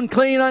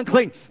 unclean,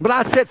 unclean. But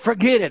I said,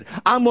 forget it.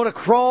 I'm going to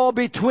crawl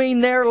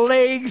between their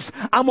legs.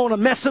 I'm going to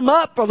mess them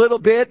up a little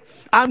bit.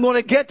 I'm going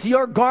to get to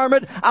your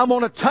garment. I'm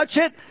going to touch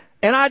it.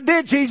 And I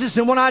did, Jesus.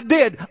 And when I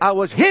did, I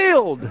was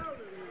healed.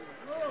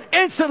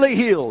 Instantly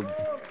healed.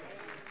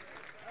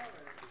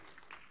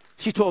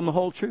 She told him the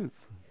whole truth.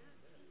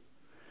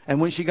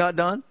 And when she got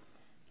done,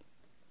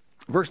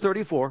 verse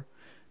 34,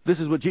 this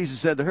is what Jesus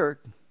said to her.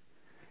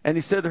 And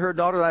he said to her,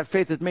 daughter, thy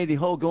faith hath made thee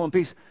whole. Go in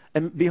peace,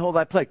 and behold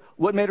thy plague.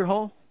 What made her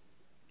whole?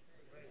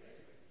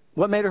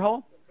 What made her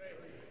whole?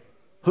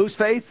 Whose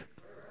faith?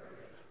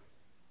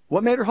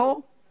 What made her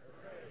whole?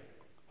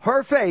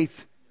 Her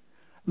faith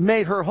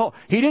made her whole.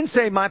 He didn't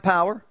say my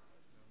power.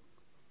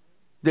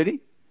 Did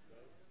he?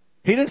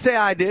 He didn't say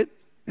I did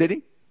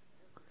he?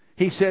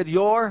 He said,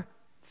 your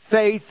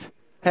faith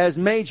has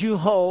made you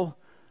whole.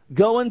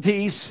 Go in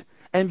peace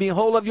and be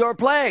whole of your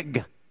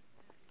plague.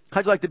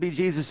 How'd you like to be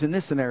Jesus in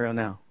this scenario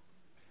now?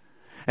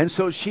 And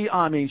so she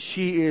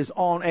is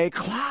on a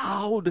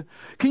cloud.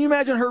 Can you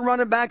imagine her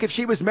running back if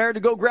she was married to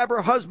go grab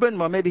her husband?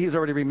 Well, maybe he's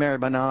already remarried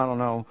by now. I don't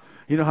know.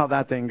 You know how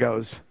that thing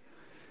goes.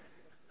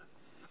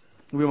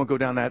 We won't go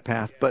down that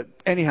path. But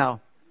anyhow,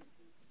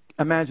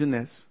 imagine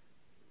this.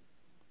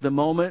 The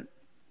moment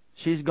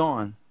she's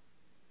gone,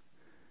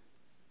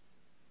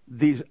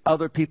 these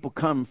other people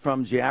come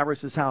from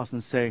Jairus' house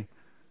and say,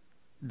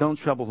 don't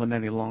trouble him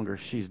any longer.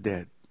 She's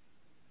dead.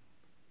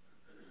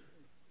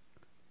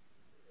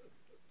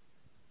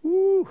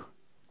 Woo.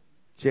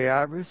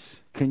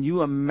 Jairus, can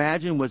you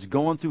imagine what's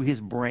going through his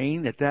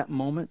brain at that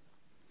moment?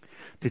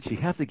 Did she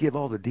have to give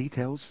all the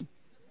details?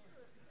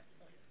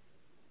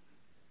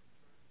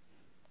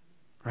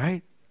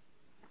 Right?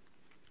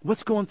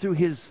 What's going through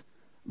his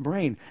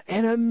brain?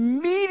 And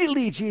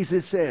immediately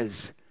Jesus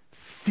says,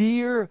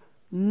 fear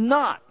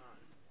not.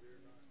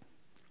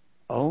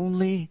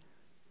 Only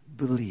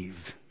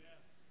believe.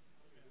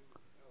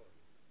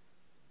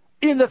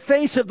 In the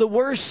face of the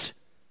worst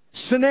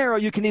scenario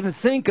you can even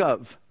think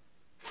of,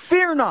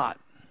 fear not.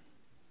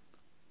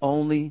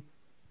 Only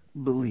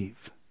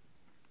believe.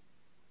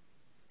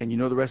 And you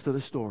know the rest of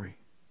the story.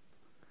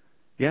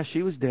 Yeah,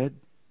 she was dead,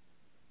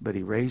 but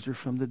he raised her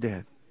from the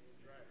dead.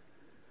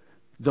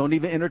 Don't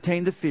even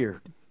entertain the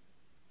fear.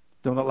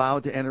 Don't allow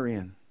it to enter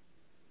in.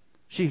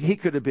 He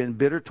could have been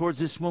bitter towards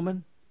this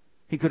woman.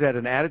 He could have had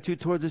an attitude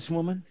towards this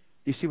woman.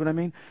 You see what I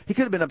mean? He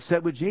could have been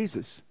upset with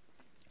Jesus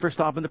for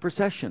stopping the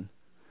procession.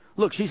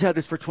 Look, she's had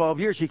this for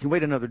 12 years. She can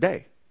wait another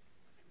day.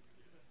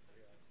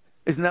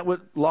 Isn't that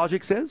what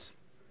logic says?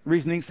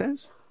 Reasoning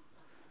says?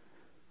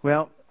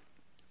 Well,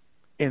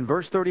 in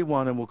verse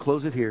 31, and we'll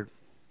close it here.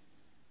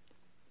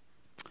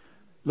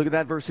 Look at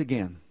that verse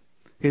again.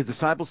 His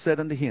disciples said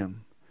unto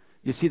him,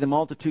 you see the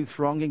multitude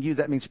thronging you?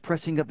 That means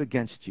pressing up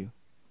against you.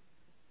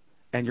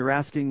 And you're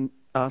asking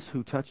us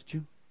who touched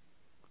you?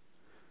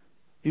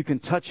 You can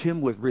touch him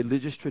with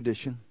religious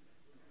tradition.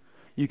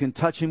 You can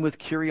touch him with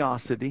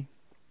curiosity.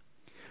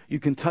 You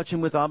can touch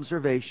him with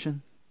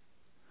observation.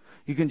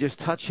 You can just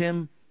touch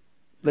him,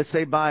 let's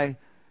say, by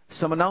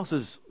someone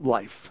else's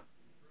life.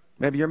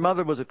 Maybe your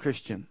mother was a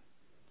Christian.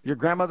 Your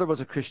grandmother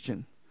was a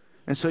Christian.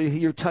 And so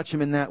you touch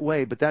him in that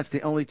way, but that's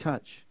the only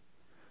touch.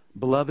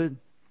 Beloved,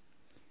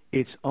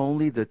 it's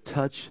only the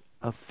touch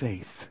of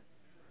faith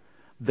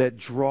that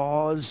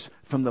draws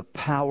from the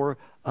power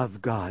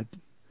of God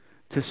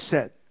to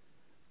set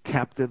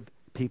captive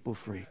people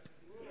free.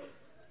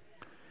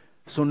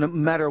 So no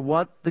matter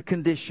what the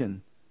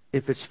condition,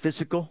 if it's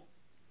physical,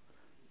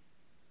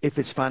 if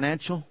it's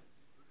financial,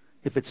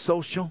 if it's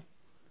social,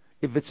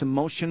 if it's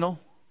emotional,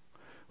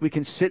 we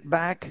can sit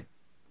back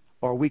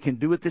or we can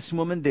do what this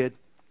woman did.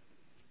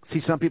 See,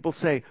 some people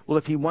say, well,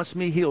 if he wants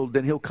me healed,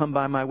 then he'll come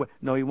by my way.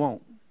 No, he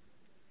won't.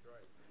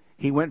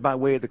 He went by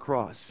way of the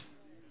cross.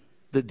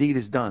 The deed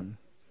is done.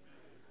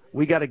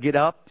 We got to get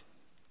up,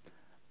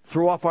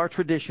 throw off our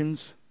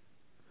traditions,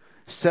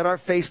 set our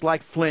face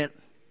like flint,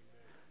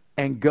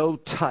 and go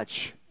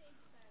touch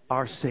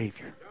our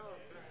Savior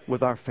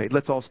with our faith.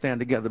 Let's all stand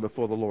together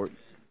before the Lord.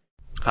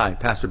 Hi,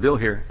 Pastor Bill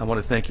here. I want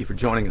to thank you for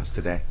joining us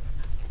today.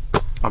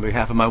 On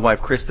behalf of my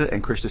wife, Krista,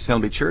 and Christian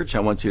Assembly Church, I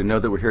want you to know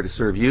that we're here to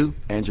serve you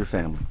and your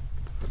family.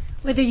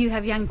 Whether you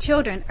have young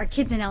children or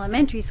kids in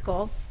elementary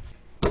school,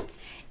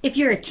 if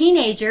you're a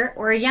teenager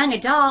or a young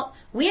adult,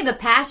 we have a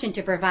passion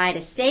to provide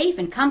a safe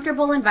and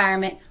comfortable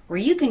environment where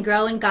you can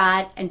grow in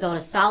God and build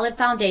a solid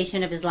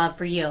foundation of His love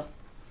for you.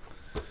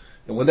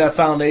 And with that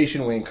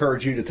foundation, we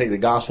encourage you to take the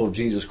gospel of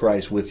Jesus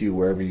Christ with you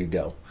wherever you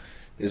go.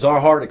 It is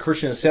our heart at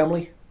Christian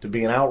Assembly to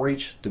be an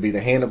outreach, to be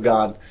the hand of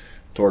God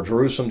toward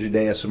Jerusalem,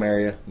 Judea,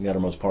 Samaria, and the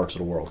uttermost parts of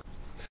the world.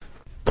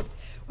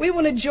 We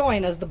want to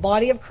join as the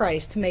body of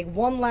Christ to make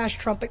one last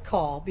trumpet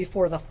call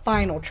before the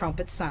final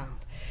trumpet sound,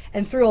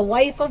 and through a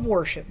life of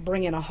worship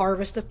bring in a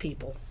harvest of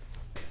people.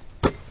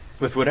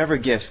 With whatever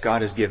gifts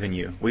God has given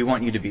you, we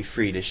want you to be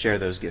free to share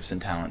those gifts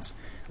and talents.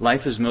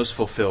 Life is most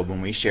fulfilled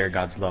when we share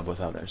God's love with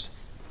others.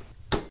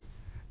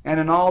 And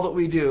in all that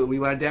we do, we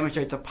want to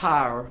demonstrate the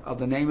power of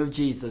the name of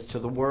Jesus to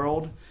the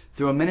world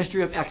through a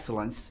ministry of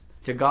excellence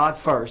to God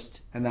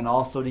first, and then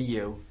also to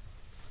you.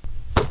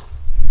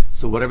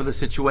 So whatever the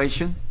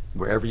situation,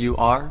 wherever you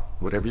are,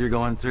 whatever you're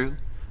going through,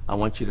 I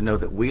want you to know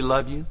that we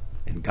love you,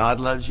 and God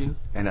loves you,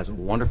 and has a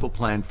wonderful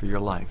plan for your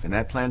life. And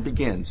that plan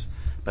begins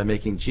by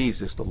making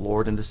Jesus the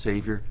Lord and the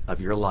Savior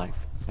of your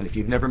life. And if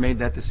you've never made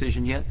that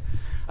decision yet,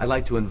 I'd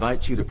like to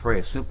invite you to pray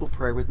a simple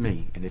prayer with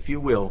me. And if you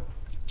will,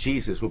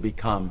 Jesus will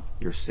become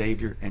your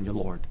Savior and your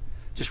Lord.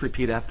 Just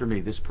repeat after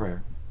me this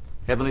prayer.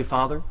 Heavenly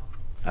Father,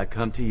 I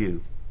come to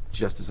you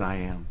just as I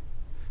am.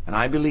 And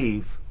I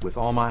believe with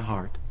all my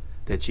heart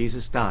that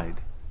Jesus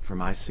died for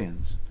my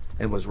sins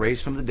and was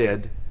raised from the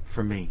dead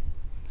for me.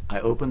 I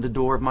open the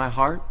door of my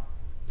heart.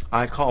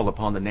 I call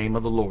upon the name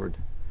of the Lord.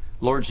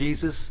 Lord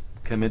Jesus,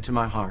 come into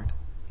my heart.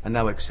 I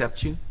now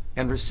accept you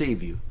and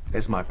receive you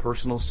as my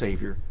personal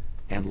Savior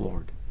and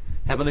Lord.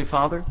 Heavenly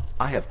Father,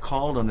 I have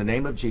called on the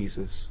name of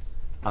Jesus.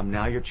 I'm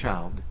now your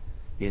child.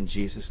 In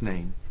Jesus'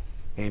 name,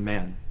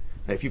 amen.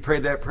 Now, if you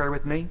prayed that prayer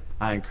with me,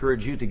 I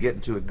encourage you to get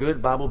into a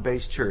good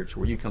Bible-based church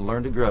where you can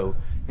learn to grow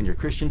in your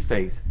Christian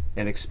faith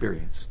and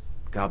experience.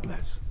 God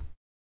bless.